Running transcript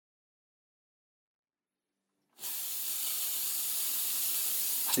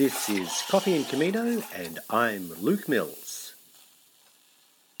This is Coffee and Camino, and I'm Luke Mills.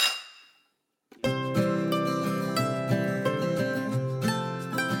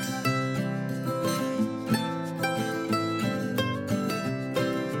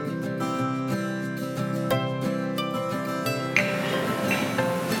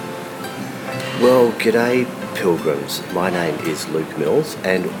 Well, g'day pilgrims. My name is Luke Mills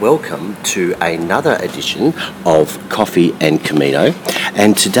and welcome to another edition of Coffee and Camino.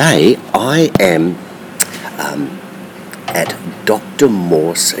 And today I am at Dr.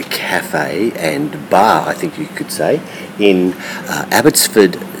 Morse Cafe and Bar, I think you could say, in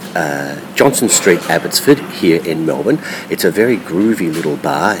Abbotsford, Johnson Street, Abbotsford, here in Melbourne. It's a very groovy little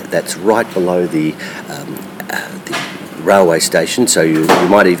bar that's right below the railway station, so you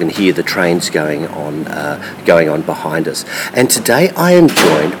might even hear the trains going on behind us. And today I am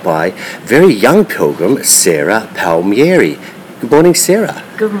joined by very young pilgrim Sarah Palmieri. Good morning, Sarah.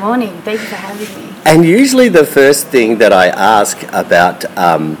 Good morning. Thank you for having me. And usually the first thing that I ask about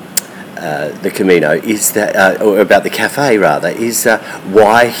the Camino is that, or about the cafe rather, is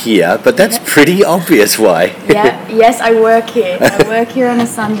why here? But that's pretty obvious why. Yeah. Yes, I work here. I work here on a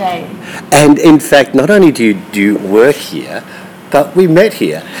Sunday. And in fact, not only do you work here, but we met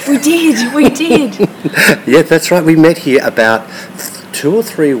here. We did. Yeah, that's right. We met here about 2 or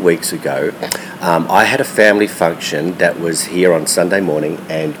 3 weeks ago. I had a family function that was here on Sunday morning,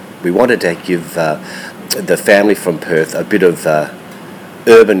 and we wanted to give the family from Perth a bit of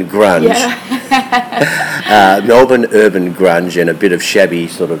urban grunge. Yeah. Melbourne urban grunge and a bit of shabby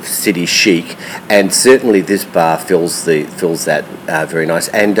sort of city chic, and certainly this bar fills that very nice.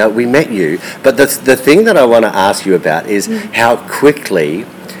 And we met you, but the thing that I want to ask you about is how quickly.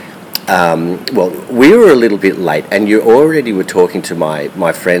 We were a little bit late, and you already were talking to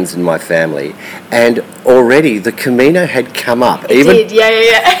my friends and my family, and already the Camino had come up. It did,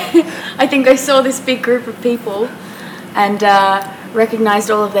 yeah. I think I saw this big group of people, and recognised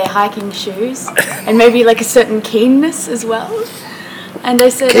all of their hiking shoes, and maybe like a certain keenness as well. And I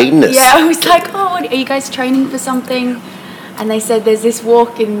said, keenness? Yeah, I was like, oh, are you guys training for something? And they said, there's this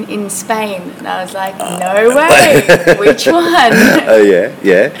walk in Spain. And I was like, no way. Which one? Oh,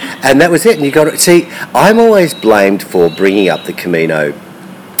 yeah. And that was it. And you got to see, I'm always blamed for bringing up the Camino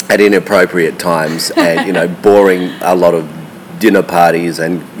at inappropriate times and, boring a lot of dinner parties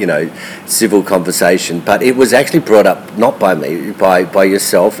and, civil conversation. But it was actually brought up not by me, by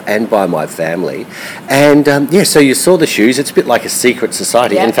yourself and by my family. And, so you saw the shoes. It's a bit like a secret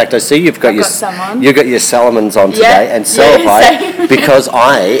society. Yeah. In fact, I see you've got your Salomons on today, and so have I, because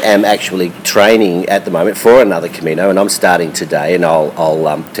I am actually training at the moment for another Camino, and I'm starting today, and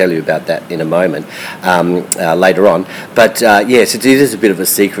I'll tell you about that in a moment later on. But yes, it is a bit of a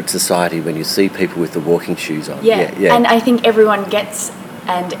secret society when you see people with the walking shoes on. Yeah. And I think everyone gets,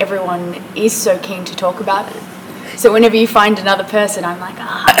 and everyone is so keen to talk about it. So whenever you find another person, I'm like,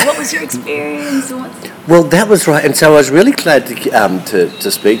 what was your experience? Well, that was right. And so I was really glad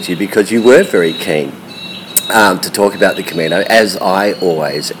to speak to you, because you were very keen to talk about the Camino, as I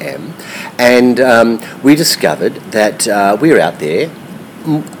always am. And we discovered that we were out there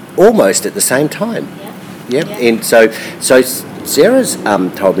almost at the same time. Yeah. And so Sarah's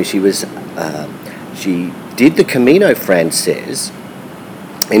told me she did the Camino Frances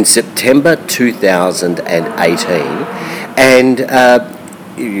in September 2018, and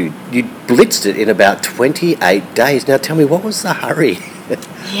you blitzed it in about 28 days. Now tell me, what was the hurry?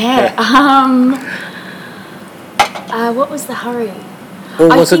 What was the hurry? Or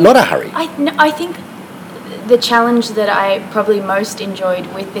was it not a hurry? I think the challenge that I probably most enjoyed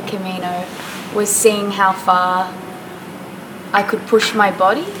with the Camino was seeing how far I could push my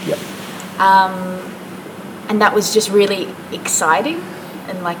body. Yep. And that was just really exciting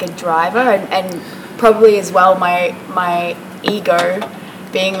and like a driver, and probably as well my ego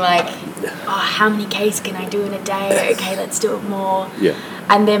being like, how many Ks can I do in a day? Okay, let's do it more. Yeah.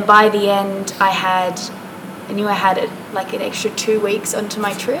 And then by the end I knew I had like an extra 2 weeks onto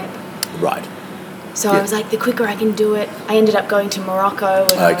my trip. Right. So I was like, the quicker I can do it. I ended up going to Morocco,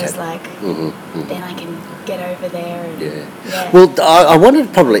 and I was like, then I can get over there. And, yeah. Well, I wanted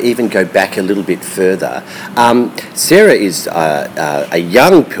to probably even go back a little bit further. Sarah is a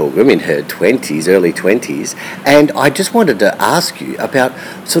young pilgrim in her early 20s, and I just wanted to ask you about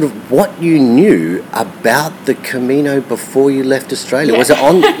sort of what you knew about the Camino before you left Australia. Yeah. Was it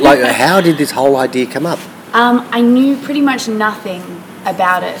how did this whole idea come up? I knew pretty much nothing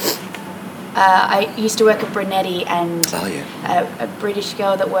about it. I used to work at Brunetti, and a British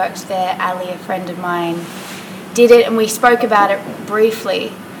girl that worked there, Ali, a friend of mine, did it, and we spoke about it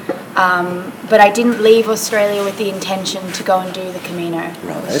briefly. But I didn't leave Australia with the intention to go and do the Camino.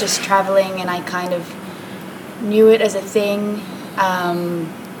 Right. I was just travelling, and I kind of knew it as a thing.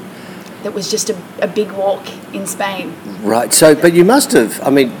 That was just a big walk in Spain. Right. So, but you must have. I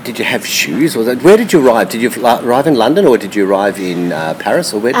mean, did you have shoes? Or where did you arrive? Did you arrive in London, or did you arrive in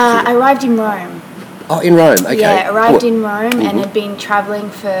Paris, or where? Did you... I arrived in Rome. Oh, in Rome. Okay. Yeah, arrived in Rome and had been travelling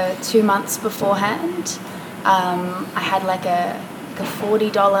for 2 months beforehand. I had like a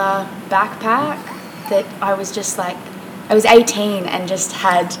 $40 backpack that I was just like, I was 18 and just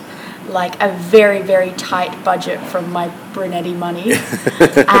had like a very, very tight budget from my Brunetti money.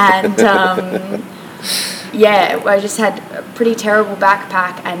 And yeah, I just had a pretty terrible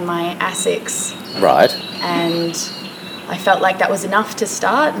backpack and my Asics. Right. And I felt like that was enough to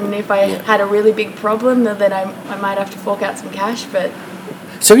start, and if I had a really big problem, then I might have to fork out some cash, but...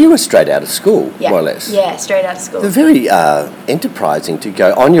 So you were straight out of school, more or less? Yeah, straight out of school. They're very enterprising to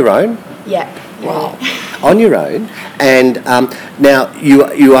go on your own. Yeah. Wow. On your own. And now,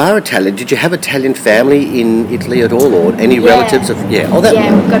 you are Italian. Did you have Italian family in Italy at all, or any relatives? Yeah,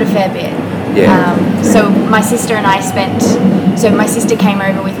 we've got a fair bit. Yeah. So my sister and I my sister came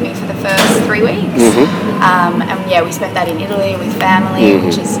over with me for the first 3 weeks. And yeah, we spent that in Italy with family,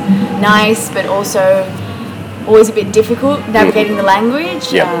 which is nice, but also always a bit difficult navigating the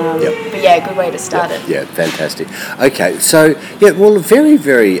language. But yeah, a good way to start it. Yeah, fantastic. Okay, so, yeah, well, very,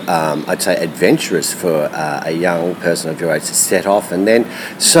 very, I'd say, adventurous for a young person of your age to set off. And then,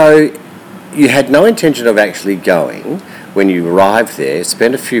 so you had no intention of actually going when you arrived there,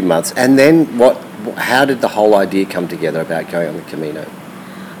 spent a few months, and then how did the whole idea come together about going on the Camino?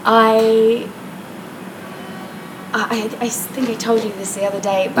 I think I told you this the other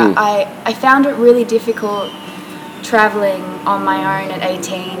day, but I found it really difficult travelling on my own at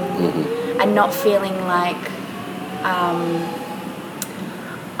 18 and not feeling like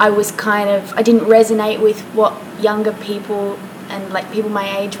I didn't resonate with what younger people and like people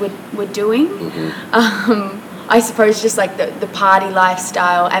my age were doing. I suppose just like the party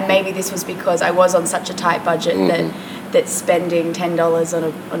lifestyle, and maybe this was because I was on such a tight budget that spending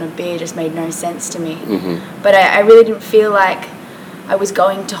 $10 on a beer just made no sense to me. But I really didn't feel like I was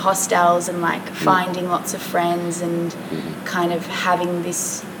going to hostels and like finding lots of friends and kind of having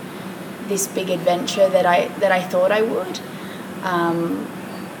this big adventure that I thought I would,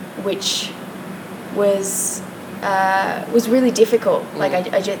 which was really difficult. Like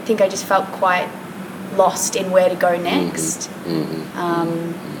I think I just felt quite lost in where to go next.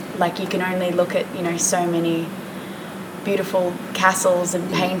 Like you can only look at so many beautiful castles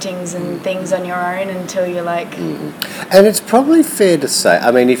and paintings and things on your own until you're like... And it's probably fair to say, I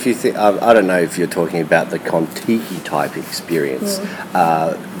mean, if you think, I don't know if you're talking about the Kon-Tiki type experience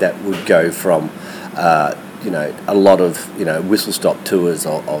that would go from, a lot of, whistle-stop tours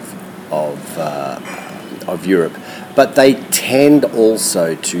of Europe, but they tend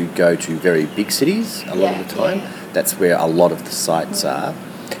also to go to very big cities a lot of the time. That's where a lot of the sites are.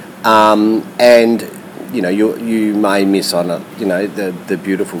 And... you may miss on the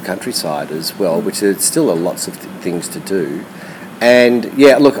beautiful countryside as well, which there's still lots of things to do. And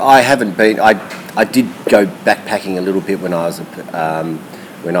yeah, look, I haven't been. I did go backpacking a little bit when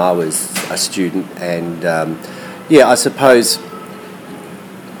I was a student, and I suppose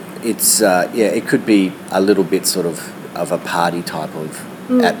it's it could be a little bit sort of a party type of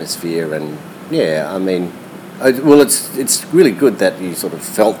atmosphere, and I mean. Well, it's really good that you sort of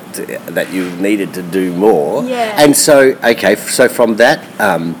felt that you needed to do more. Yeah. And so, so from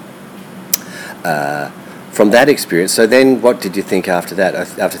that experience, so then what did you think after that?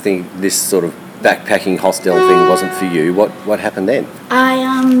 After thinking this sort of backpacking hostel thing wasn't for you, what happened then?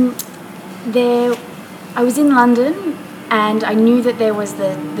 I was in London. And I knew that there was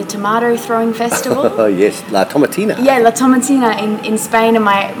the tomato throwing festival. Oh, yes, La Tomatina. Yeah, La Tomatina in Spain. And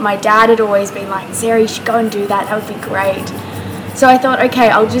my dad had always been like, Sarah, you should go and do that. That would be great. So I thought, okay,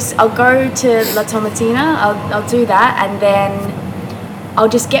 I'll go to La Tomatina. I'll do that. And then I'll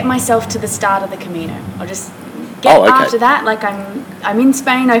just get myself to the start of the Camino. I'll just get after that. Like I'm in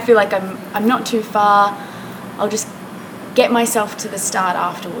Spain. I feel like I'm not too far. I'll just get myself to the start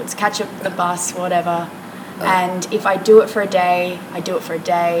afterwards. Catch the bus, whatever. And if I do it for a day, I do it for a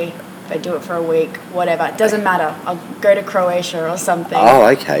day. If I do it for a week, whatever. It doesn't matter. I'll go to Croatia or something. Oh,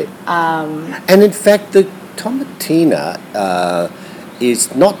 okay. And in fact, the Tomatina is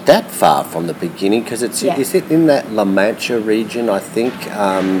not that far from the beginning, because is it in that La Mancha region, I think?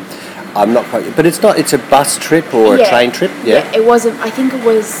 I'm not quite... But it's not... It's a bus trip or a train trip? Yeah, it wasn't... I think it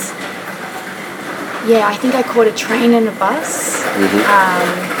was... Yeah, I think I caught a train and a bus.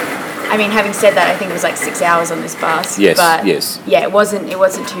 I mean, having said that, I think it was like 6 hours on this bus. Yes, but yes. Yeah, it wasn't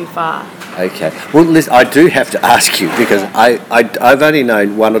too far. Okay. Well, listen, I do have to ask you because I've only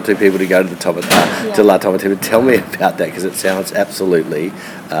known one or two people to go to the to La Tomatina. Tell me about that because it sounds absolutely,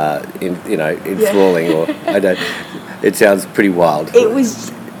 enthralling. Or I don't. It sounds pretty wild. It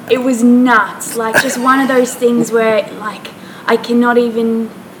was nuts. Like just one of those things where like I cannot even.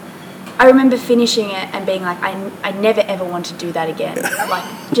 I remember finishing it and being like, I never ever want to do that again.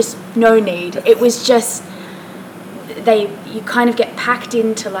 Like just no need. It was just. You kind of get packed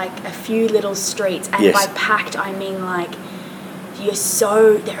into like a few little streets, and yes. by packed I mean like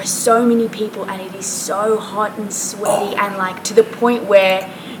there are so many people, and it is so hot and sweaty, and like to the point where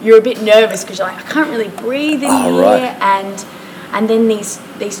you're a bit nervous because you're like, I can't really breathe in here, right. and then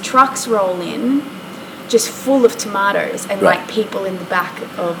these trucks roll in, just full of tomatoes, and right. like people in the back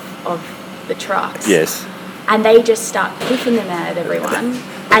of the trucks. Yes. And they just start piffing them out at everyone,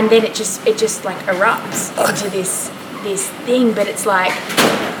 and then it just like erupts into this thing. But it's like,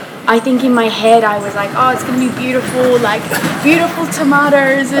 I think in my head I was like, oh, it's gonna be beautiful, like beautiful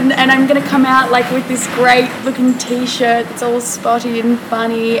tomatoes, and I'm gonna come out like with this great looking t-shirt that's all spotty and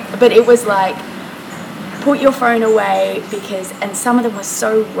funny. But it was like, put your phone away and some of them were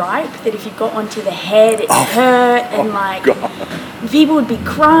so ripe that if you got onto the head it hurt, and like God. People would be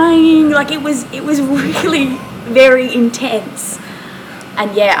crying. Like it was really very intense.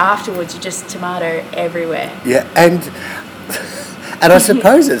 And yeah, afterwards you just tomato everywhere. Yeah, and I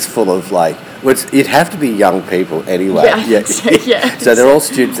suppose it's full of like, it'd have to be young people anyway. Yeah, I think so, yeah. So they're all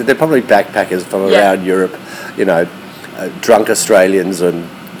students. They're probably backpackers from around Europe, drunk Australians and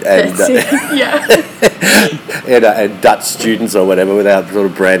and Dutch students or whatever, without sort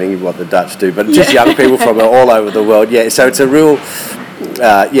of branding what the Dutch do, but just young people from all over the world. Yeah, so it's a real,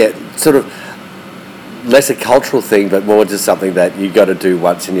 sort of less a cultural thing, but more just something that you got to do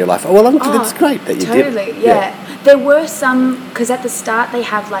once in your life. Oh, well, it's great that you did. Totally, yeah. There were some, because at the start they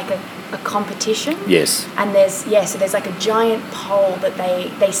have like a competition. Yes. And so there's like a giant pole that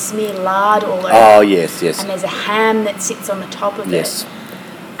they smear lard all over. Oh, yes. And there's a ham that sits on the top of it.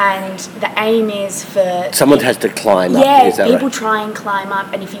 And the aim is for... Someone has to climb up. Yeah, is that people right? try and climb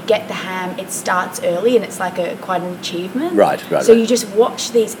up, and if you get the ham, it starts early, and it's like quite an achievement. Right. So you just watch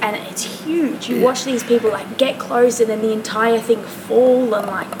these, and it's huge. You watch these people like get close, and then the entire thing fall, and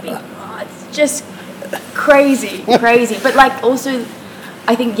like it's just crazy. But like also,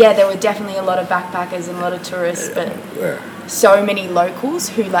 I think there were definitely a lot of backpackers and a lot of tourists, but so many locals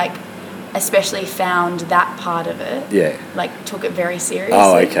who like especially found that part of it. Yeah. Like took it very seriously.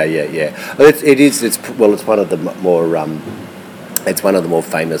 Oh, okay, yeah. Well, it's one of the more it's one of the more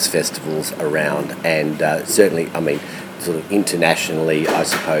famous festivals around, and certainly, I mean, sort of internationally, I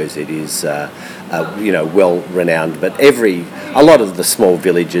suppose it is, well renowned. But a lot of the small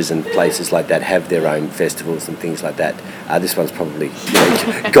villages and places like that have their own festivals and things like that. This one's probably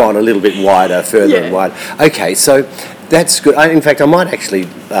gone a little bit further and wider. Okay, so that's good. In fact, I might actually,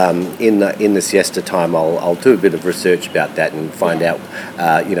 in the siesta time, I'll do a bit of research about that and find out,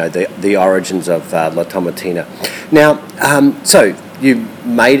 the origins of La Tomatina. Now, so you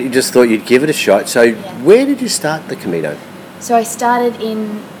just thought you'd give it a shot. So where did you start the Camino? So I started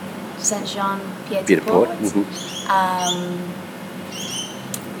in Saint-Jean-Pied-de-Port.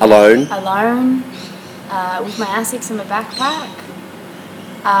 Alone, with my ASICs and my backpack.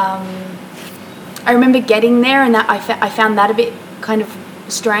 I remember getting there, and that I found that a bit kind of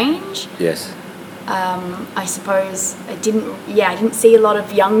strange. Yes. I suppose I didn't see a lot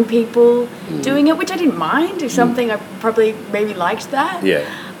of young people doing it, which I didn't mind. If something, I probably maybe liked that. Yeah.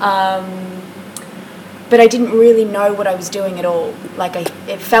 But I didn't really know what I was doing at all. Like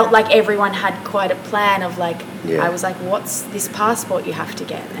it felt like everyone had quite a plan of like, I was like, what's this passport you have to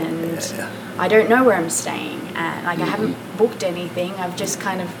get? And I don't know where I'm staying. And like I haven't booked anything. I've just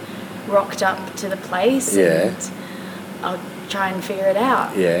kind of rocked up to the place and I'll try and figure it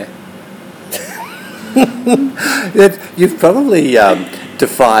out. Yeah. You've probably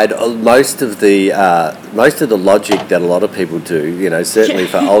defied most of the logic that a lot of people do. Certainly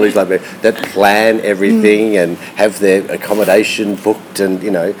for oldies like me that plan everything and have their accommodation booked and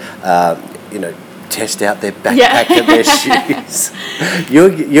test out their backpack and their shoes.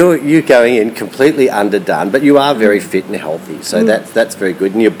 You're going in completely underdone, but you are very fit and healthy, so that's very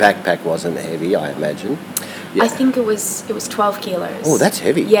good. And your backpack wasn't heavy, I imagine. Yeah. I think it was 12 kilos. Oh, that's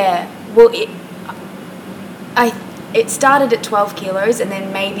heavy. Yeah. Well, it started at 12 kilos, and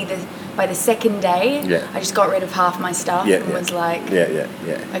then maybe by the second day, I just got rid of half my stuff and was like,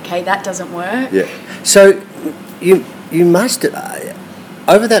 okay, that doesn't work. Yeah. So you must.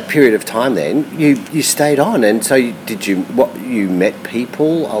 over that period of time, then you stayed on, and so you met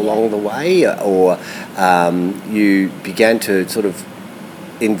people along the way, or you began to sort of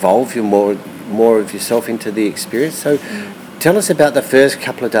involve more of yourself into the experience. So, tell us about the first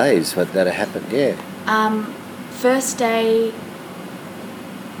couple of days that happened. Yeah. First day.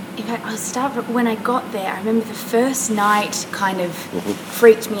 In fact, I'll start when I got there. I remember the first night kind of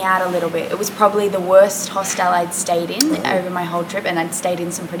freaked me out a little bit. It was probably the worst hostel I'd stayed in over my whole trip, and I'd stayed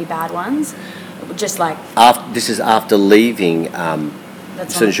in some pretty bad ones. Just like this is after leaving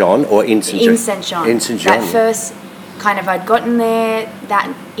St. John, or in St. John? In St. John. In St. John. That first kind of, I'd gotten there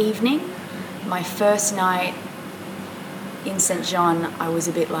that evening. My first night in St. John, I was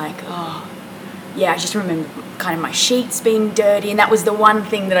a bit like, oh. Yeah, I just remember kind of my sheets being dirty, and that was the one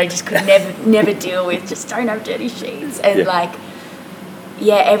thing that I just could never deal with. Just don't have dirty sheets. And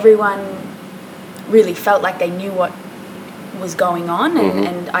everyone really felt like they knew what was going on,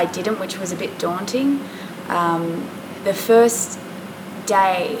 and I didn't, which was a bit daunting. The first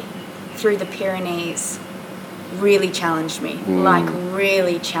day through the Pyrenees really challenged me,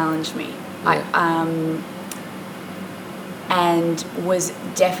 really challenged me. Yeah. And was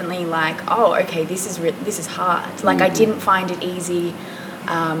definitely like, oh, okay, this is hard. Like, I didn't find it easy.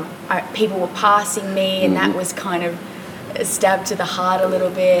 People were passing me, and that was kind of a stab to the heart a little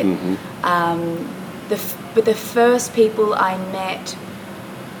bit. But the first people I met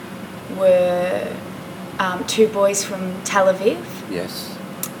were two boys from Tel Aviv. Yes.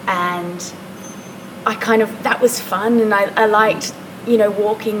 And that was fun, and I liked,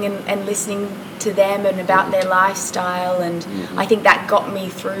 walking and listening to them and about their lifestyle, and I think that got me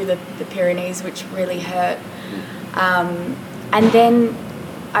through the Pyrenees, which really hurt. And then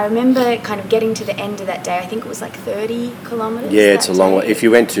I remember kind of getting to the end of that day. I think it was like 30 kilometres. Yeah, it's a long way. If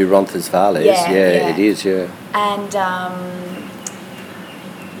you went to Roncesvalles, it is, yeah. And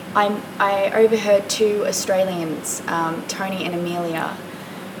I overheard two Australians, Tony and Amelia,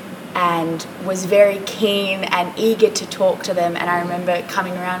 and was very keen and eager to talk to them. And I remember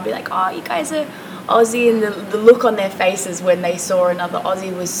coming around and be like, oh, you guys are Aussie, and the look on their faces when they saw another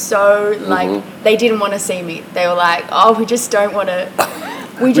Aussie was so like, they didn't want to see me. They were like, oh, we just don't want to,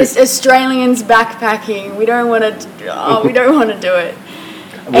 we just Australians backpacking, we don't want to do it.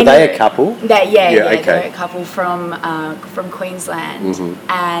 Were they a couple? Okay. They're a couple from Queensland.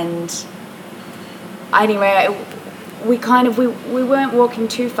 And anyway, we weren't walking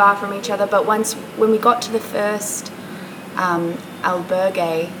too far from each other, but when we got to the first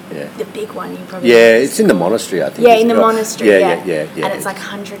albergue, the big one, you probably it's in the monastery, I think. Yeah, in the monastery. Yeah. And it's like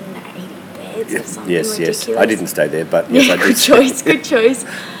 180 beds or something ridiculous. Yes. I didn't stay there, but yes, I did. Good choice.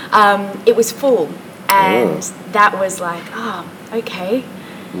 It was full, and that was like, okay.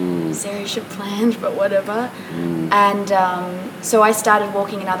 Sarah should plan, but whatever. And so I started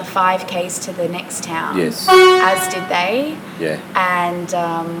walking another 5Ks to the next town. Yes. As did they. Yeah. And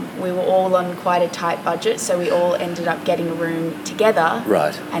we were all on quite a tight budget, so we all ended up getting a room together.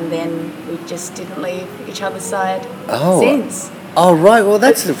 Right. And then we just didn't leave each other's side since. Oh, right. Well,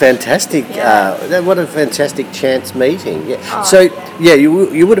 that's a fantastic, what a fantastic chance meeting. Yeah. Oh. So,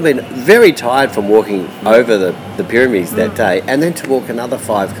 you would have been very tired from walking over the Pyrenees that day, and then to walk another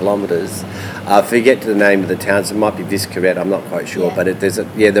 5 kilometres. I forget the name of the towns. It might be Viscaret, I'm not quite sure, but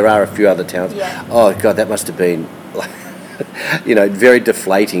there are a few other towns. Yeah. Oh, God, that must have been, very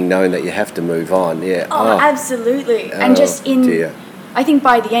deflating knowing that you have to move on. Yeah. Oh, absolutely. And just dear. I think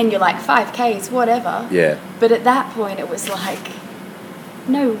by the end you're like 5Ks, whatever. Yeah. But at that point it was like,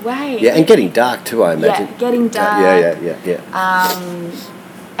 no way. Yeah, and getting dark too, I imagine. Yeah, getting dark. Yeah.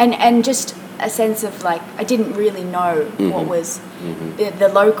 And just a sense of like, I didn't really know what was, the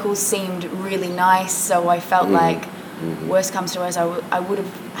locals seemed really nice, so I felt like, worst comes to worst, I would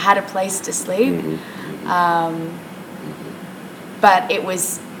have had a place to sleep. But it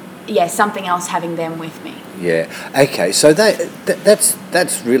was, something else having them with me. Yeah. Okay. So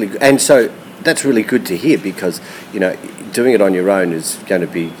that's really good, and so that's really good to hear, because doing it on your own is going to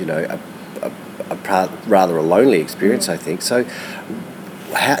be rather a lonely experience, I think. So,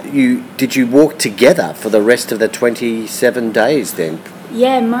 did you walk together for the rest of the 27 days then?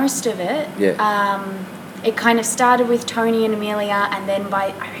 Yeah, most of it. Yeah. It kind of started with Tony and Amelia, and then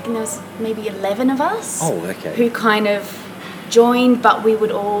I reckon there was maybe 11 of us. Oh, okay. Who kind of joined, but we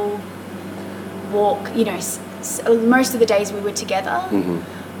would all walk, most of the days we were together.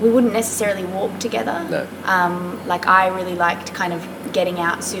 We wouldn't necessarily walk together. No. Like, I really liked kind of getting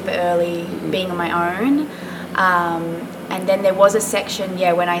out super early, being on my own. And then there was a section,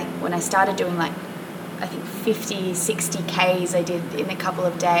 when I started doing like, I think 50, 60 Ks I did in a couple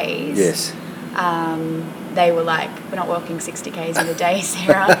of days. Yes. they were like, we're not walking 60 Ks in a day,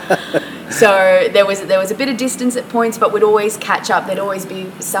 Sarah. So there was a bit of distance at points, but we'd always catch up. There'd always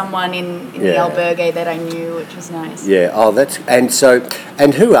be someone in the albergue that I knew, which was nice. Yeah. Oh,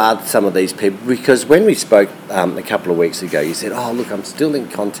 and who are some of these people? Because when we spoke a couple of weeks ago, you said, "Oh, look, I'm still in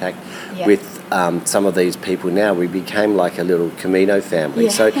contact with some of these people now." We became like a little Camino family.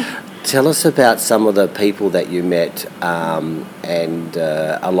 Yeah. So, tell us about some of the people that you met and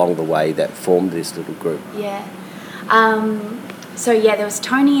along the way that formed this little group. Yeah. So there was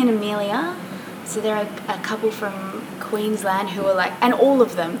Tony and Amelia. So there are a couple from Queensland who are like, and all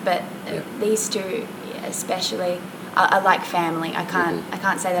of them, but these two especially are like family. I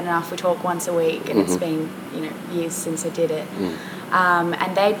can't say that enough. We talk once a week, and it's been years since I did it.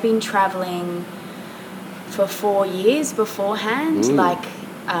 And they'd been traveling for 4 years beforehand,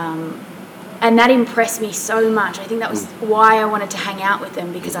 and that impressed me so much. I think that was why I wanted to hang out with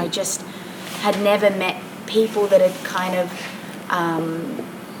them, because I just had never met people that had kind of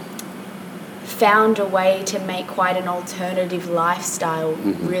found a way to make quite an alternative lifestyle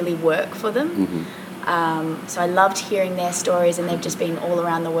really work for them. So I loved hearing their stories, and they've just been all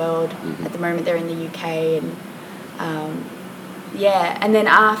around the world. At the moment they're in the UK, and and then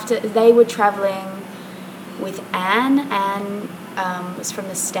after they were travelling with Anne. Anne was from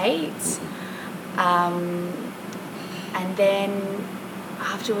the States, and then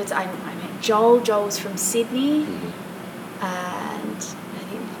afterwards I met Joel. Joel was from Sydney, and I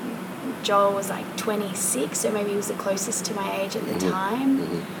think Joel was like 26, so maybe he was the closest to my age at the time.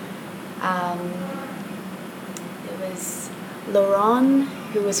 There was Laurent,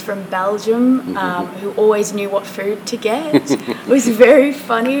 who was from Belgium, who always knew what food to get. It was very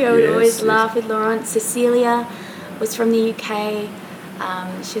funny. I would always laugh with Laurent. Cecilia was from the UK.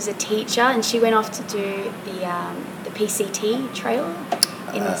 She was a teacher, and she went off to do the PCT trail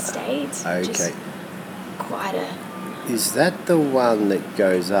in the States. Okay. Which is quite a... Is that the one that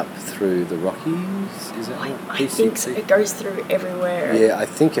goes up through the Rockies? Is that I think so. It goes through everywhere. Yeah, I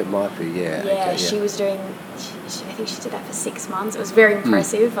think it might be, yeah. Yeah, okay, she was doing... I think she did that for 6 months. It was very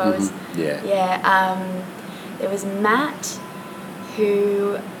impressive. I was... There was Matt,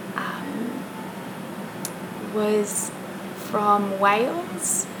 who was from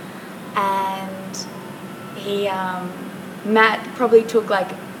Wales, and he... Matt probably took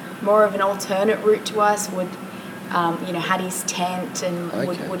like more of an alternate route to us, had his tent and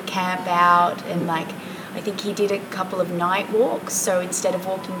would camp out, and like I think he did a couple of night walks, so instead of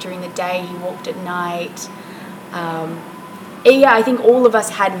walking during the day he walked at night. I think all of us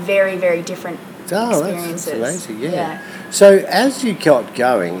had very, very different experiences. That's amazing, yeah. So as you got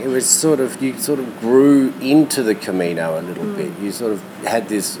going, it was you sort of grew into the Camino a little bit. You sort of had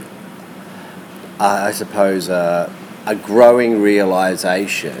this, I suppose, a growing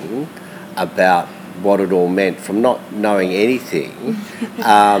realisation about what it all meant from not knowing anything.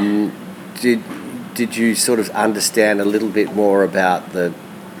 Did you sort of understand a little bit more about the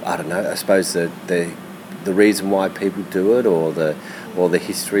reason why people do it, or the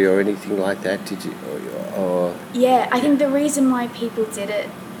history or anything like that? Did you? Or Yeah, I think the reason why people did it,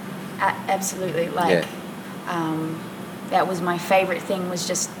 absolutely. That was my favourite thing, was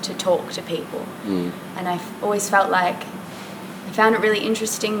just to talk to people. And I've always felt like I found it really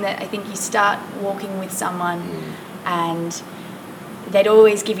interesting that I think you start walking with someone and they'd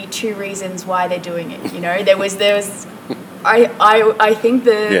always give you 2 reasons why they're doing it. There was I think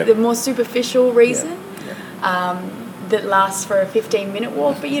the more superficial reason that lasts for a 15-minute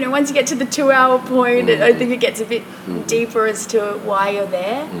walk, but once you get to the 2-hour point, I think it gets a bit deeper as to why you're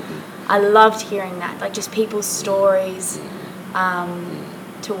there. I loved hearing that, like just people's stories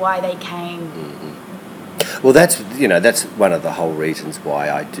to why they came. Well, that's one of the whole reasons why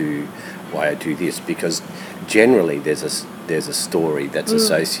I do this, because generally there's a story that's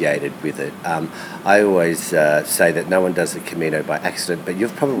associated with it. I always say that no one does the Camino by accident, but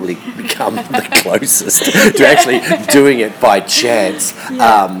you've probably become the closest to actually doing it by chance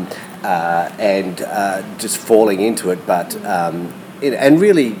and just falling into it. But and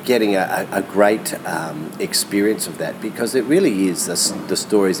really getting a great experience of that, because it really is the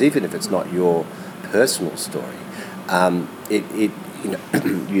stories, even if it's not your personal story.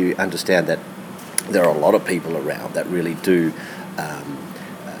 You understand that there are a lot of people around that really do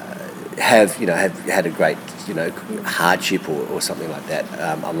have had a great hardship or something like that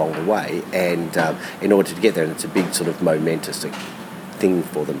along the way, and in order to get there, and it's a big sort of momentous thing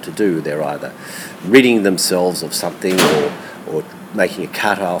for them to do. They're either ridding themselves of something, or making a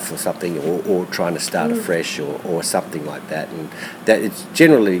cut-off or something, or trying to start afresh or something like that, and that it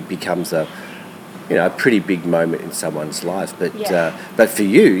generally becomes a pretty big moment in someone's life. But Yeah. but for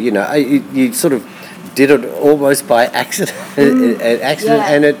you, you sort of did it almost by accident, Yeah.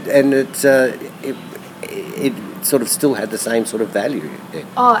 and it sort of still had the same sort of value. Yeah.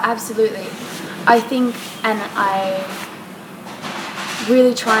 Oh, absolutely. I think, and I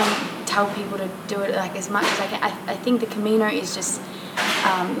really try and tell people to do it like as much as I can. I think the Camino is just,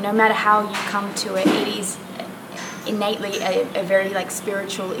 no matter how you come to it, it is innately a very like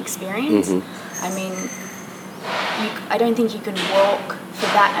spiritual experience. I mean, I don't think you can walk for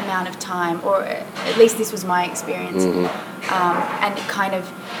that amount of time, or at least this was my experience, and kind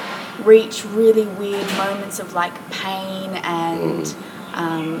of reach really weird moments of like pain and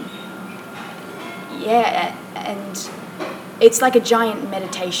and it's like a giant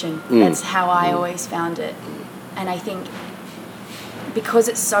meditation. That's how I always found it. And I think because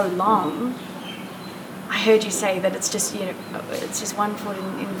it's so long, I heard you say that it's just it's just one foot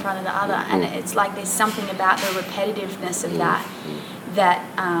in front of the other, and it's like there's something about the repetitiveness of that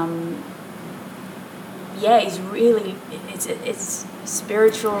is really it's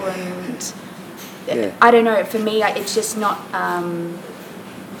spiritual, and I don't know, for me it's just not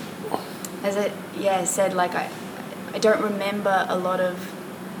as I said, like I don't remember a lot of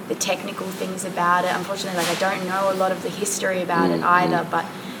the technical things about it, unfortunately. Like I don't know a lot of the history about it either, but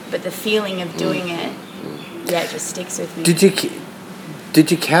the feeling of doing it, it just sticks with me.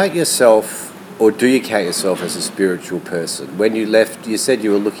 Did you count yourself, or do you count yourself as a spiritual person? When you left, you said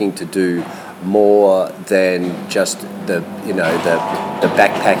you were looking to do more than just the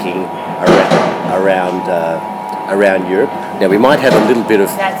backpacking around Europe. Now we might have a little bit of.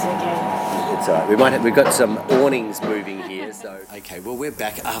 That's okay. It's all right. We've got some awnings moving here, so okay. Well, we're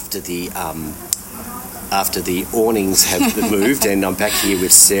back after the awnings have moved, and I'm back here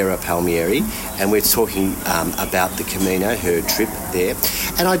with Sarah Palmieri, and we're talking about the Camino, her trip there.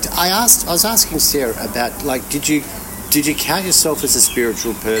 And I was asking Sarah about, like, did you count yourself as a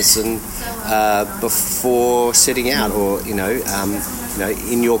spiritual person before setting out, or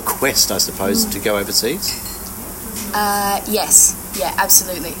in your quest, I suppose, to go overseas? Yes, yeah,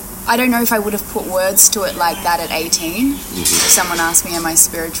 absolutely. I don't know if I would have put words to it like that at 18. If someone asked me, am I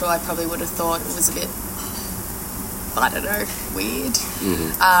spiritual, I probably would have thought it was a bit, I don't know, weird.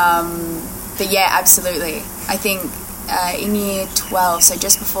 But yeah, absolutely. I think in year 12, so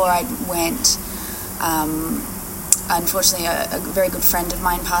just before I went, unfortunately a very good friend of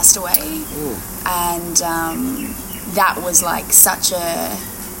mine passed away. And that was like such a...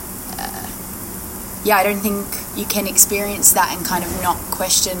 I don't think you can experience that and kind of not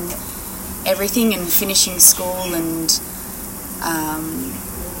question everything, and finishing school and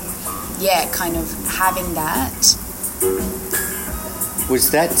kind of having that.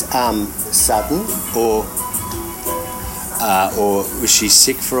 Was that sudden, or was she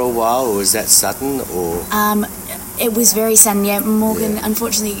sick for a while, or was that sudden, or? It was very sudden. Yeah, Morgan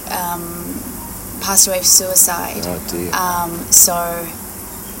unfortunately passed away of suicide. Oh dear. So,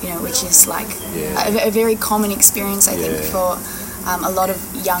 which is like a very common experience, I think, for a lot of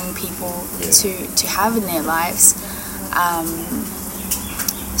young people to have in their lives.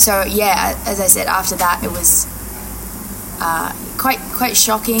 So as I said, after that it was quite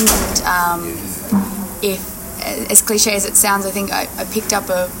shocking, and if as cliche as it sounds, I think I picked up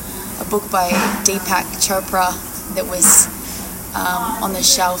a book by Deepak Chopra that was on the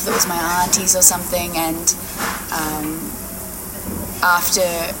shelf, that was my auntie's or something, and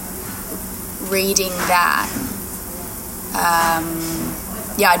after reading that,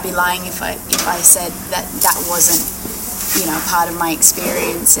 I'd be lying if I said that wasn't part of my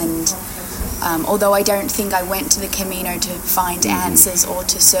experience. And although I don't think I went to the Camino to find answers or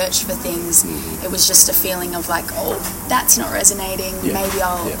to search for things, it was just a feeling of like, oh, that's not resonating, maybe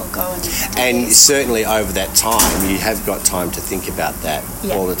I'll go and do and this. Certainly over that time you have got time to think about that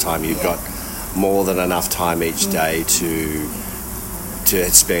all the time. You've got more than enough time each day to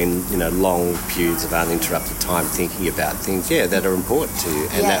spend long periods of uninterrupted time thinking about things that are important to you,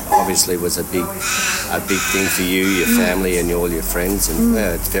 and that obviously was a big thing for you, your family, and all your friends, and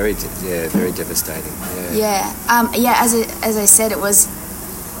it's very devastating. As I said, it was.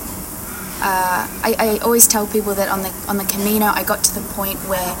 I always tell people that on the Camino, I got to the point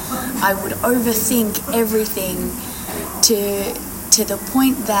where I would overthink everything to the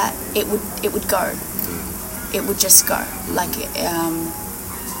point that it would go. It would just go. Like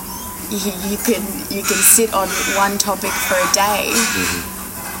you can sit on one topic for a day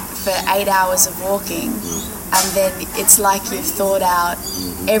for 8 hours of walking, and then it's like you've thought out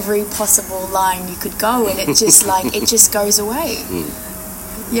every possible line you could go, and it just it just goes away.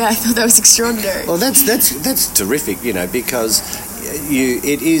 I thought that was extraordinary. Well, that's terrific, because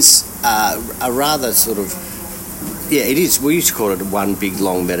it is a rather sort of, it is. We used to call it one big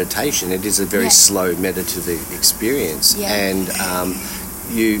long meditation. It is a very slow meditative experience, and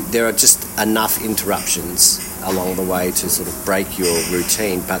there are just enough interruptions along the way to sort of break your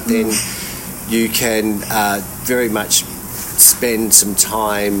routine, but then you can very much spend some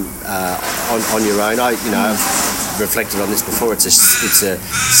time on your own. I've reflected on this before. It's a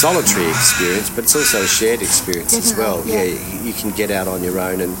solitary experience, but it's also a shared experience as well. Yeah, you can get out on your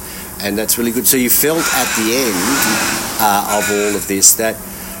own, and that's really good. So you felt at the end of all of this that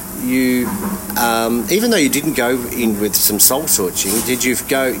you, even though you didn't go in with some soul searching, did you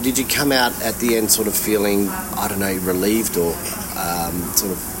come out at the end sort of feeling, I don't know, relieved or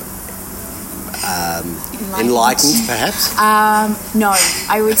sort of enlightened perhaps? No,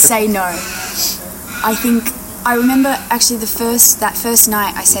 I would say no. I remember actually that first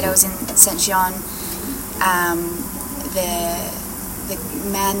night I said I was in St. John, the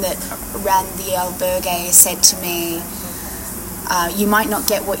man that ran the albergue said to me, you might not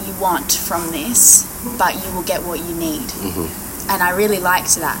get what you want from this, but you will get what you need. Mm-hmm. And I really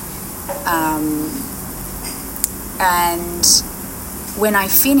liked that. And when I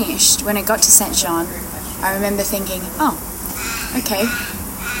got to St. John, I remember thinking, oh, okay,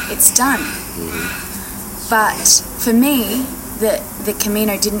 it's done. Mm-hmm. But for me, the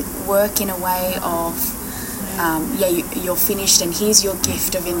Camino didn't work in a way of, you're finished and here's your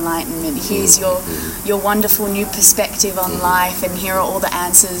gift of enlightenment, here's your wonderful new perspective on life, and here are all the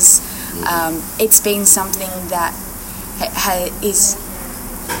answers. It's been something that has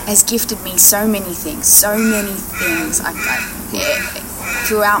gifted me so many things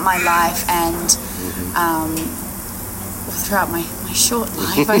throughout my life, and throughout my short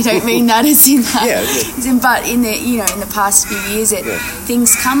life. I don't mean that as in that, but in the past few years,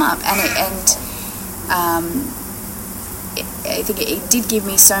 things come up, and I think it did give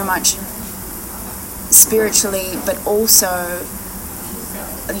me so much spiritually, but also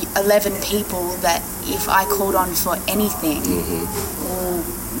 11 people that if I called on for anything,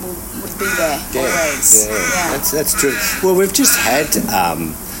 would be there always. Yeah. That's true. Well, we've just had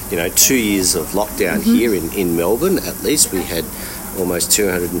 2 years of lockdown here in Melbourne. At least we had almost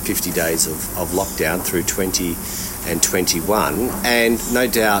 250 days of lockdown through 20 and 21, and no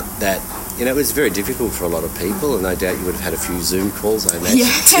doubt that it was very difficult for a lot of people, and no doubt you would have had a few Zoom calls, I imagine,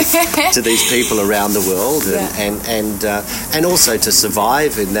 to these people around the world, and also to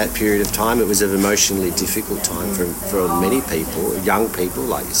survive in that period of time. It was an emotionally difficult time for many people, young people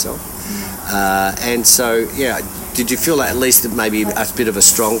like yourself, and so did you feel like at least that maybe a bit of a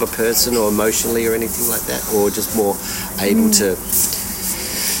stronger person, or emotionally, or anything like that, or just more able to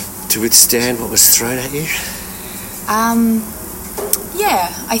withstand what was thrown at you?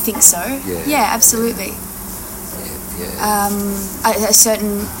 Yeah, I think so. Yeah, absolutely. A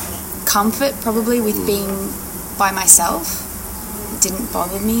certain comfort probably with being by myself. It didn't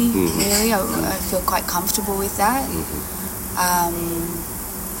bother me really. I feel quite comfortable with that.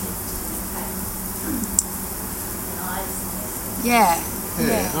 Yeah.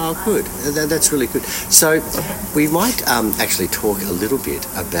 Oh, good. That's really good. So we might actually talk a little bit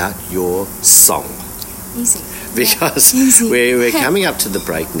about your song. Easy. Because we're coming up to the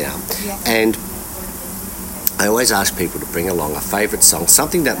break now, and I always ask people to bring along a favourite song,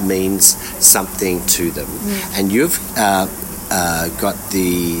 something that means something to them. And you've got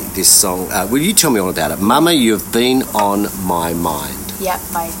this song. Will you tell me all about it? Mama, You've Been on My Mind. Yeah,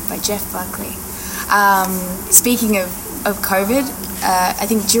 by Jeff Buckley. Speaking of COVID, I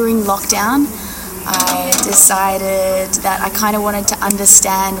think during lockdown, I decided that I kind of wanted to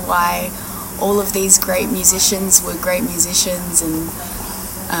understand why all of these great musicians were great musicians, and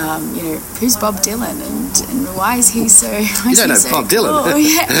who's Bob Dylan, and why is he so? You don't know Bob Dylan. Cool?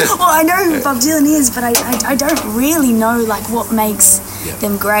 Yeah. Well, I know who Bob Dylan is, but I don't really know like what makes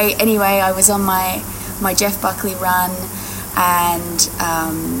them great. Anyway, I was on my Jeff Buckley run, and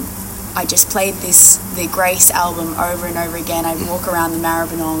I just played the Grace album over and over again. I'd walk around the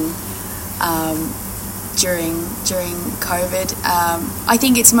Maribyrnong during COVID. I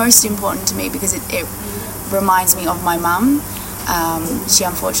think it's most important to me because it reminds me of my mum. She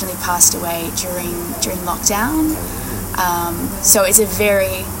unfortunately passed away during lockdown. So it's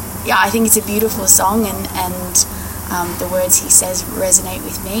I think it's a beautiful song, and the words he says resonate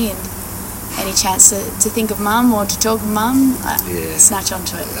with me, and any chance to think of mum or to talk of mum, snatch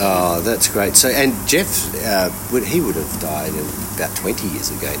onto it. Oh, that's great. So, and Jeff, he would have died about 20 years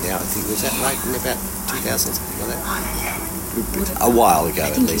ago now, I think. Was that right? In about 2000, something like that? A while ago,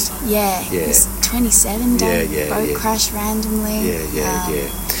 at least. He was 27, boat crash randomly.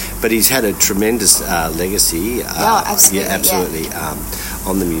 But he's had a tremendous legacy. Absolutely. Yeah, absolutely.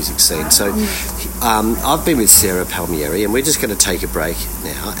 on the music scene. So I've been with Sarah Palmieri, and we're just going to take a break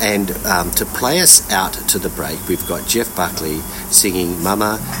now. And to play us out to the break, we've got Jeff Buckley singing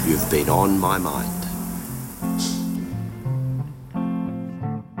Mama, You've Been On My Mind.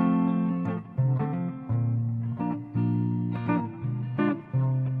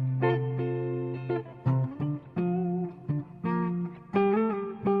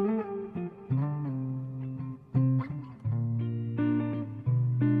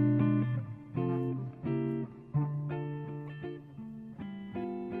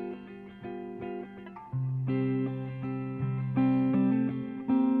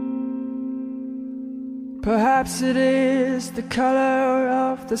 Perhaps it is the color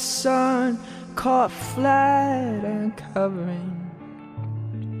of the sun caught flat and covering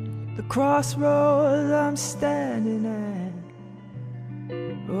the crossroads I'm standing at.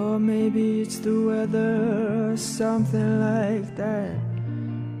 Or maybe it's the weather or something like that.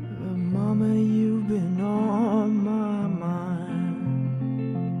 But Mama, you've been on my mind.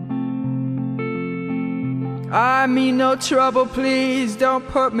 I mean no trouble, please don't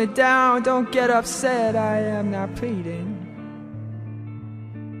put me down. Don't get upset, I am not pleading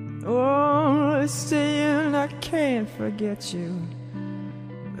or saying I can't forget you.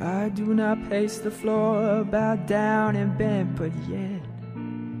 I do not pace the floor, bow down and bend, but yet,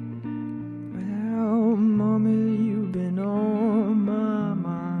 well, Mama, you've been on my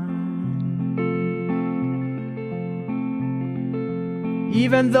mind.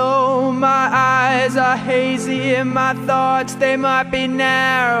 Even though my eyes are hazy and my thoughts, they might be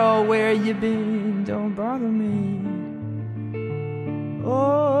narrow, where you been? Don't bother me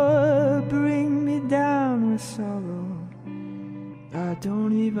or bring me down with sorrow. I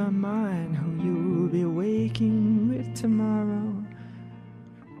don't even mind who you'll be waking with tomorrow.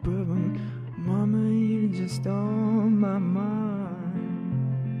 But Mama, you're just on my mind.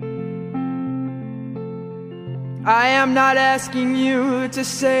 I am not asking you to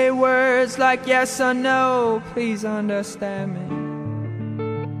say words like yes or no. Please understand me.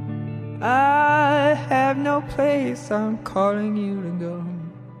 I have no place I'm calling you to go.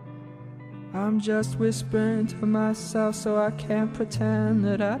 I'm just whispering to myself so I can't pretend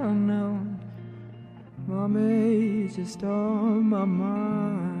that I don't know. Mama, you're just on my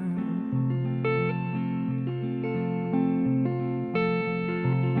mind.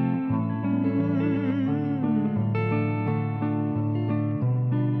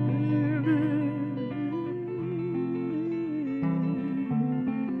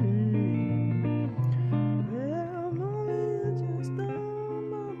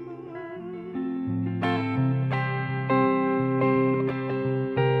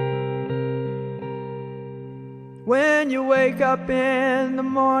 When you wake up in the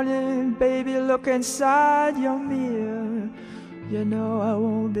morning, baby, look inside your mirror. You know I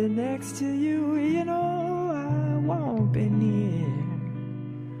won't be next to you, you know I won't be near.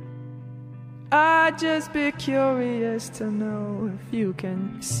 I'd just be curious to know if you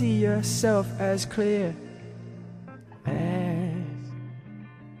can see yourself as clear as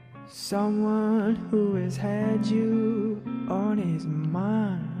someone who has had you on his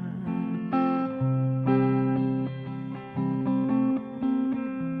mind.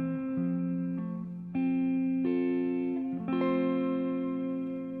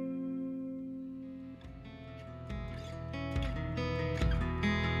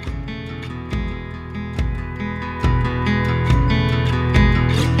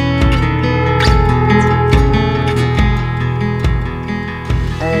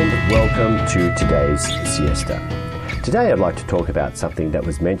 Welcome to today's siesta. Today I'd like to talk about something that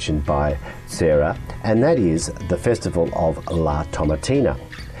was mentioned by Sarah, and that is the festival of La Tomatina.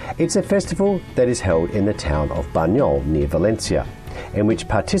 It's a festival that is held in the town of Bunyol near Valencia, in which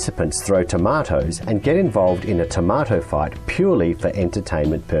participants throw tomatoes and get involved in a tomato fight purely for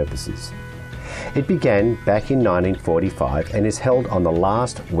entertainment purposes. It began back in 1945 and is held on the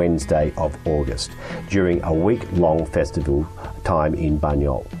last Wednesday of August during a week-long festival time in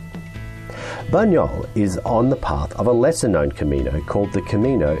Bunyol. Bunyol is on the path of a lesser-known Camino called the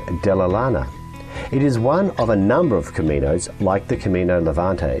Camino de la Llana. It is one of a number of Caminos, like the Camino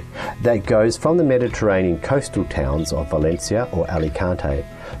Levante, that goes from the Mediterranean coastal towns of Valencia or Alicante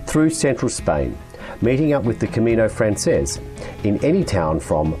through central Spain, meeting up with the Camino Frances in any town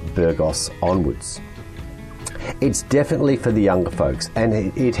from Burgos onwards. It's definitely for the younger folks, and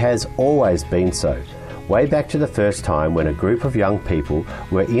it has always been so. Way back to the first time when a group of young people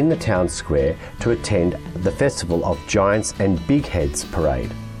were in the town square to attend the Festival of Giants and Big Heads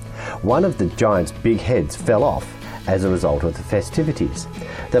parade. One of the giant's big heads fell off, as a result of the festivities.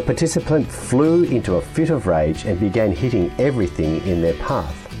 The participant flew into a fit of rage and began hitting everything in their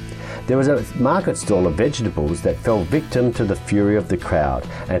path. There was a market stall of vegetables that fell victim to the fury of the crowd,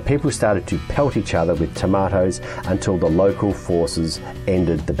 and people started to pelt each other with tomatoes until the local forces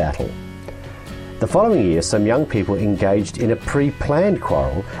ended the battle. The following year, some young people engaged in a pre-planned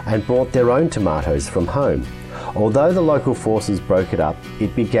quarrel and brought their own tomatoes from home. Although the local forces broke it up,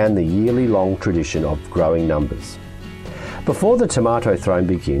 it began the yearly long tradition of growing numbers. Before the tomato throwing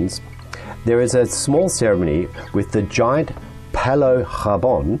begins, there is a small ceremony with the giant palo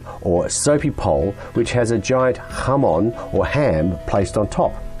jabon, or soapy pole, which has a giant jamon or ham placed on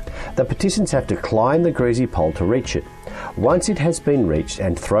top. The participants have to climb the greasy pole to reach it. Once it has been reached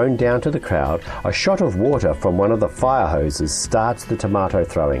and thrown down to the crowd, a shot of water from one of the fire hoses starts the tomato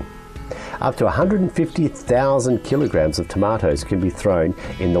throwing. Up to 150,000 kilograms of tomatoes can be thrown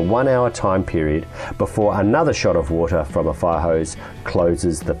in the 1 hour time period before another shot of water from a fire hose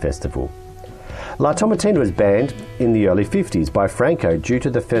closes the festival. La Tomatina was banned in the early 50s by Franco due to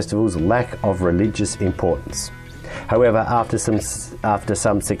the festival's lack of religious importance. However, after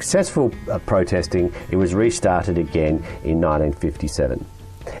some successful protesting, it was restarted again in 1957.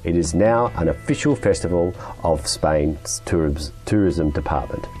 It is now an official festival of Spain's tourism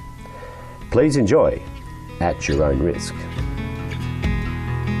department. Please enjoy at your own risk.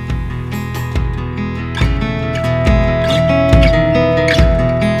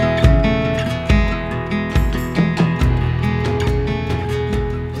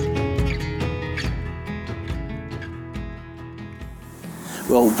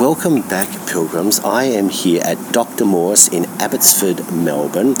 Well, welcome back, pilgrims. I am here at Dr. Moore's in Abbotsford,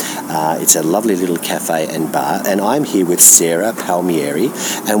 Melbourne. It's a lovely little cafe and bar, and I'm here with Sarah Palmieri,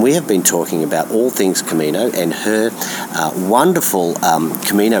 and we have been talking about all things Camino and her wonderful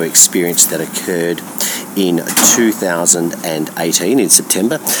Camino experience that occurred in 2018 in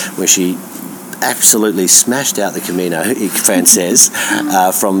September, where she absolutely smashed out the Camino Francés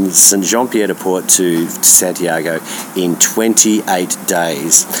from St. Jean-Pierre-de-Port to Santiago in 28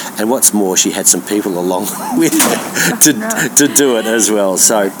 days. And what's more, she had some people along with her to do it as well.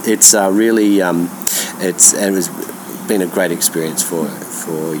 So it's really, it was been a great experience for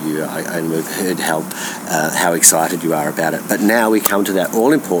you, and we've heard how excited you are about it. But now we come to that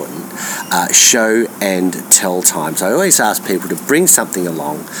all-important show and tell time. So I always ask people to bring something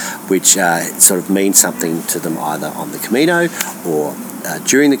along which sort of means something to them either on the Camino or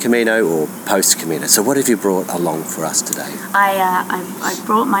during the Camino or post-Camino. So what have you brought along for us today? I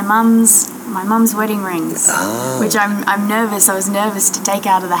brought my mum's wedding rings, which I'm nervous. I was nervous to take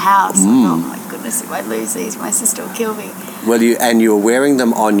out of the house. Oh my goodness, if I lose these, my sister will kill me. Well, you're wearing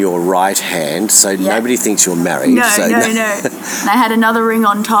them on your right hand, so nobody thinks you're married. No. And I had another ring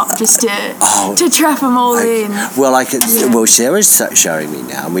on top just to trap them all in. Well, well, Sarah's showing me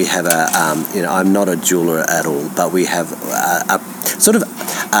now, and we have I'm not a jeweler at all, but we have a sort of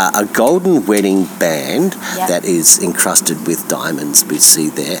a golden wedding band that is encrusted with diamonds. We see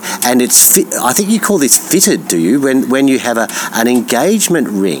there, and it's I think you call this fitted, do you? When you have an engagement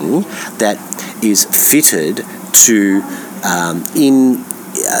ring that is fitted to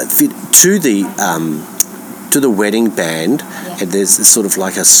the wedding band, and there's sort of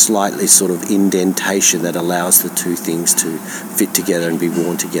like a slightly sort of indentation that allows the two things to fit together and be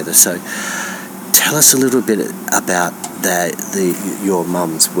worn together. So tell us a little bit about your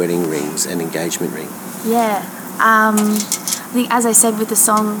mum's wedding rings and engagement ring. Yeah, I think, as I said with the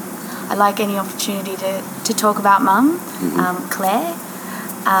song, I like any opportunity to talk about Mum, Claire,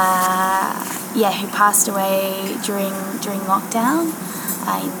 who passed away during lockdown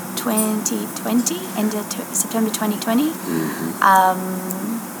in 2020, end of September 2020.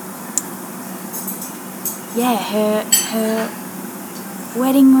 Her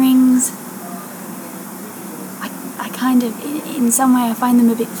wedding rings, I kind of, in some way, I find them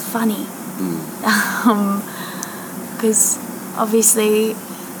a bit funny. Because obviously,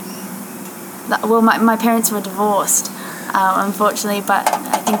 my parents were divorced, unfortunately, but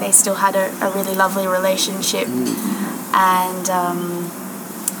I think they still had a really lovely relationship. And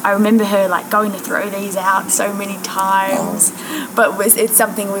I remember her going to throw these out so many times, but it's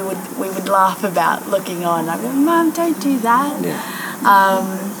something we would laugh about looking on. I'm like, Mum, don't do that.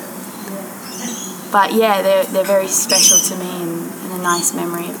 But they're very special to me and a nice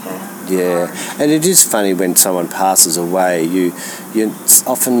memory of her. Yeah, and it is funny when someone passes away, you're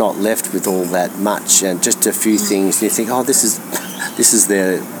often not left with all that much, and just a few things, and you think, this is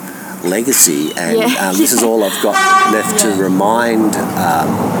their legacy, and this is all I've got left to remind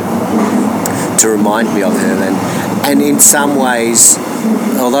me of her, and in some ways,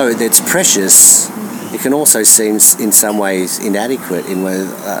 although it's precious, it can also seem in some ways inadequate in where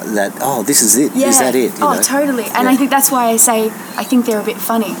that, this is it. Yeah. Is that it? You know? Totally. And I think that's why I say I think they're a bit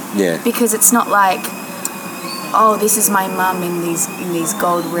funny. Yeah. Because it's not like, this is my mum in these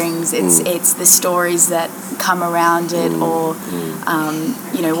gold rings. It's the stories that come around it, or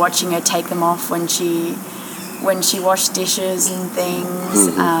watching her take them off when she washed dishes and things.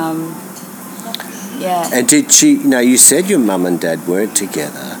 Yeah. And did she? You said your mum and dad weren't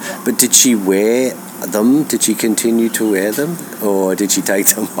together, but did she wear them? Did she continue to wear them, or did she take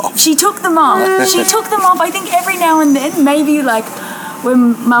them off? She took them off. She took them off. I think every now and then, maybe like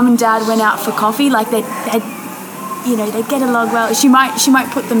when mum and dad went out for coffee, like they'd get along well. She might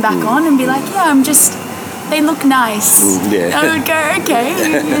put them back on and be like, they look nice. Yeah. I would go, okay,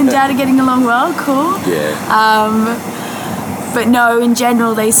 you and dad are getting along well, cool. Yeah. But no, in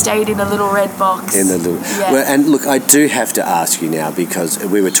general, they stayed in a little red box. Yeah. Well, and look, I do have to ask you now, because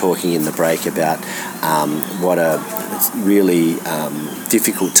we were talking in the break about what a really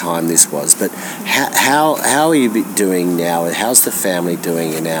difficult time this was. But how are you doing now? How's the family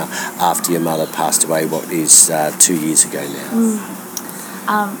doing now after your mother passed away? What is 2 years ago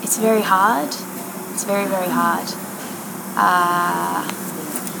now? It's very hard. It's very, very hard.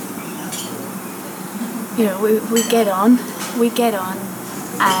 We get on,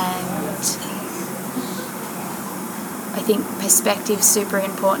 and I think perspective's super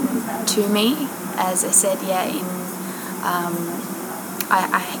important to me. As I said,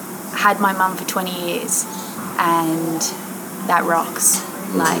 I had my mum for 20 years, and that rocks.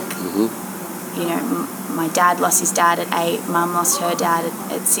 My dad lost his dad at 8, mum lost her dad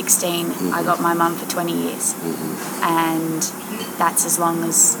at 16. I got my mum for 20 years, and that's as long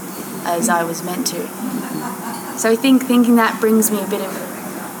as I was meant to. So I think thinking that brings me a bit of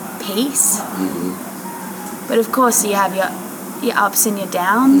peace. But of course you have your ups and your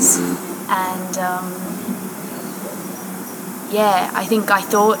downs, and I think I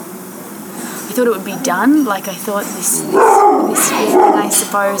thought it would be done. Like I thought this feeling, I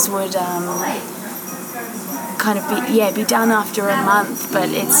suppose, would kind of be done after a month. But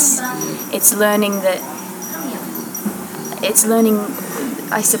it's learning,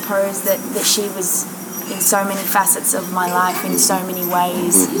 I suppose, that she was in so many facets of my life, in so many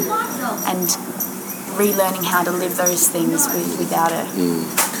ways, and relearning how to live those things without her.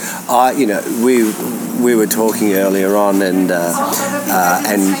 We were talking earlier on, and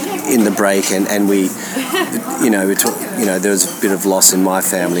in the break, and we, there was a bit of loss in my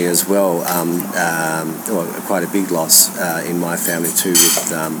family as well. Quite a big loss in my family too,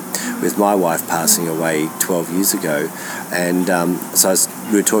 with my wife passing away 12 years ago, and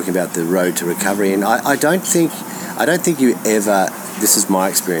we were talking about the road to recovery, and I don't think you ever. This is my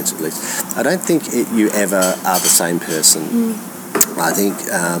experience, at least. I don't think you ever are the same person. I think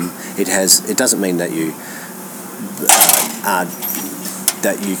it doesn't mean that you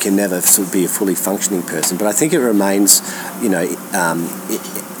that you can never be a fully functioning person, but I think it remains,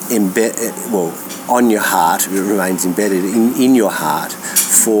 on your heart. It remains embedded in your heart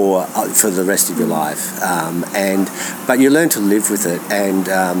for the rest of your life, but you learn to live with it, and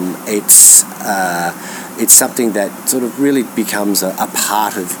it's something that sort of really becomes a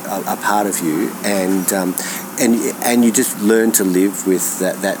part of you, and you just learn to live with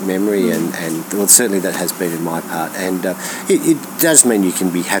that memory, and well, certainly that has been in my part, and it does mean you can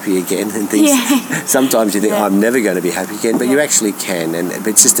be happy again and things. Yeah. Sometimes you think, I'm never going to be happy again, but you actually can, and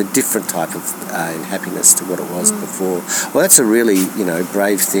it's just a different type of happiness to what it was before. Well, that's a really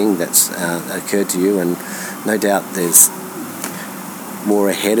brave thing that's occurred to you, and no doubt there's more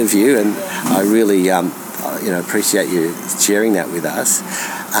ahead of you, and I really appreciate you sharing that with us.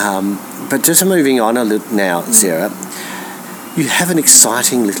 But just moving on a little now, Sarah, you have an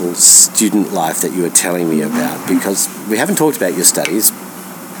exciting little student life that you were telling me about, because we haven't talked about your studies,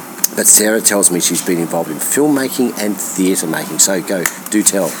 but Sarah tells me she's been involved in filmmaking and theatre making. So do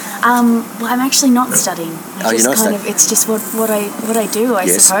tell. Well, I'm actually not studying. You're not studying? It's just what I do, I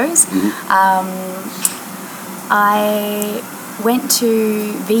suppose. I went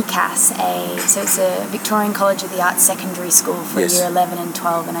to VCAS, so it's a Victorian College of the Arts secondary school for year 11 and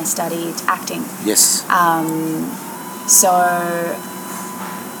 12, and I studied acting. Yes. So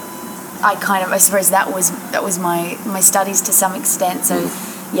I suppose that was my studies to some extent. So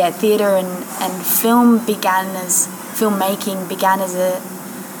theatre and filmmaking began as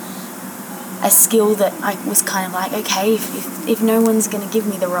a skill that I was kind of like, okay, if no one's going to give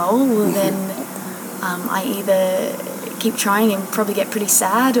me the role, well then I either keep trying and probably get pretty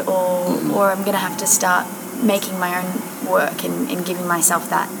sad, or I'm going to have to start making my own work and giving myself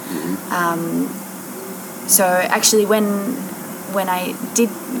that. So actually when when I did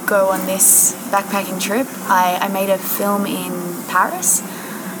go on this backpacking trip, I made a film in Paris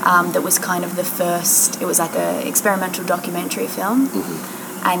that was kind of the first. It was like a experimental documentary film,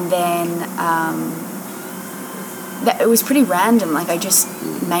 and then it was pretty random. Like I just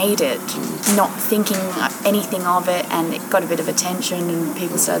made it, not thinking anything of it, and it got a bit of attention, and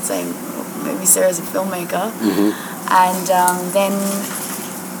people started saying, oh, maybe Sarah's a filmmaker. And then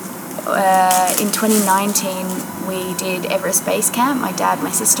in 2019 we did Everest Base Camp, my dad,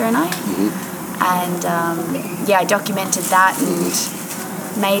 my sister and I. And I documented that and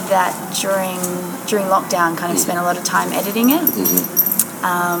made that during lockdown, kind of spent a lot of time editing it.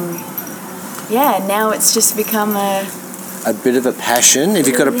 Now it's just become a bit of a passion. Have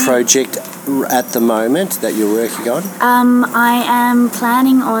you got a project at the moment that you're working on? I am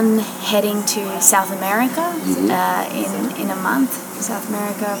planning on heading to South America in a month. South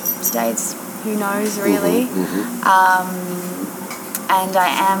America, States, who knows really. And I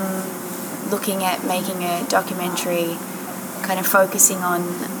am looking at making a documentary kind of focusing on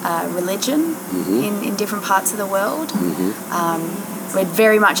religion in different parts of the world. We're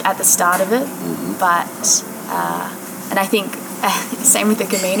very much at the start of it, but and I think same with the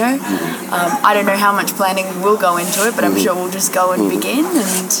Camino. I don't know how much planning will go into it, but I'm sure we'll just go and begin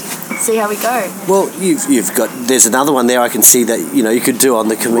and see how we go. Well, you've got, there's another one there I can see that you could do on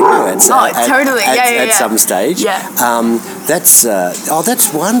the Camino at some stage. That's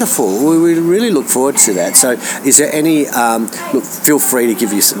wonderful. We really look forward to that. So is there any look, feel free to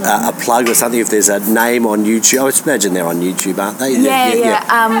give you a plug or something if there's a name on YouTube. I would imagine they're on YouTube, aren't they?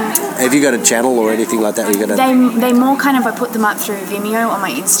 Have you got a channel or anything like that? They more kind of, I put them up through Vimeo on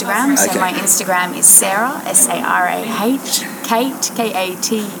my Instagram. So my Instagram is Sarah, Sarah, Kate, Kate,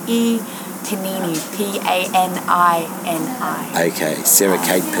 Panini, Panini. Okay, Sarah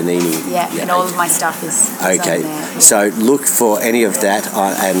Kate Panini. And all of my stuff is on there. So look for any of that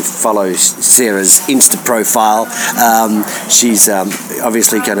and follow Sarah's Insta profile. She's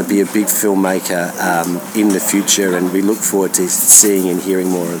obviously going to be a big filmmaker in the future, and we look forward to seeing and hearing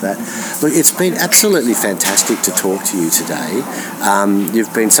more of that. Look, it's been absolutely fantastic to talk to you today.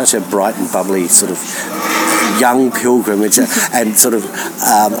 You've been such a bright and bubbly sort of young pilgrim, and sort of,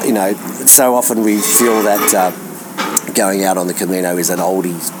 so often we feel that going out on the Camino is an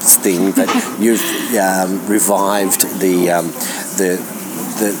oldie thing, but you've revived the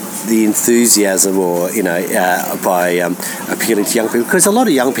enthusiasm, by appealing to young people, because a lot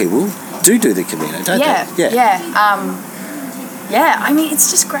of young people do the Camino, don't they? I mean,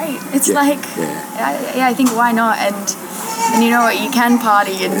 it's just great. It's I think why not? And you know what, you can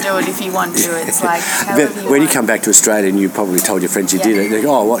party and do it if you want to. It's like, but when you come back to Australia and you probably told your friends you did it, they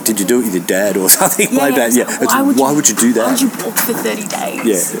go, oh, what, did you do it with your dad or something like that? Why would you do that? Why would you book for 30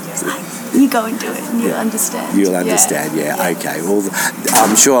 days? You go and do it and you'll understand. You'll understand, okay. Well,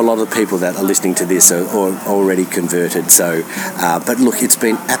 I'm sure a lot of people that are listening to this are already converted. So, but look, it's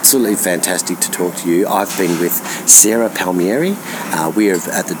been absolutely fantastic to talk to you. I've been with Sarah Palmieri. We are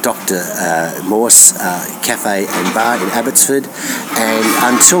at the Dr. Morse Cafe and Bar in Abbotsford.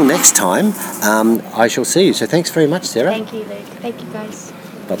 And until next time, I shall see you. So thanks very much, Sarah. Thank you, Luke. Thank you, guys.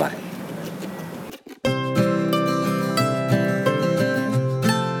 Bye-bye.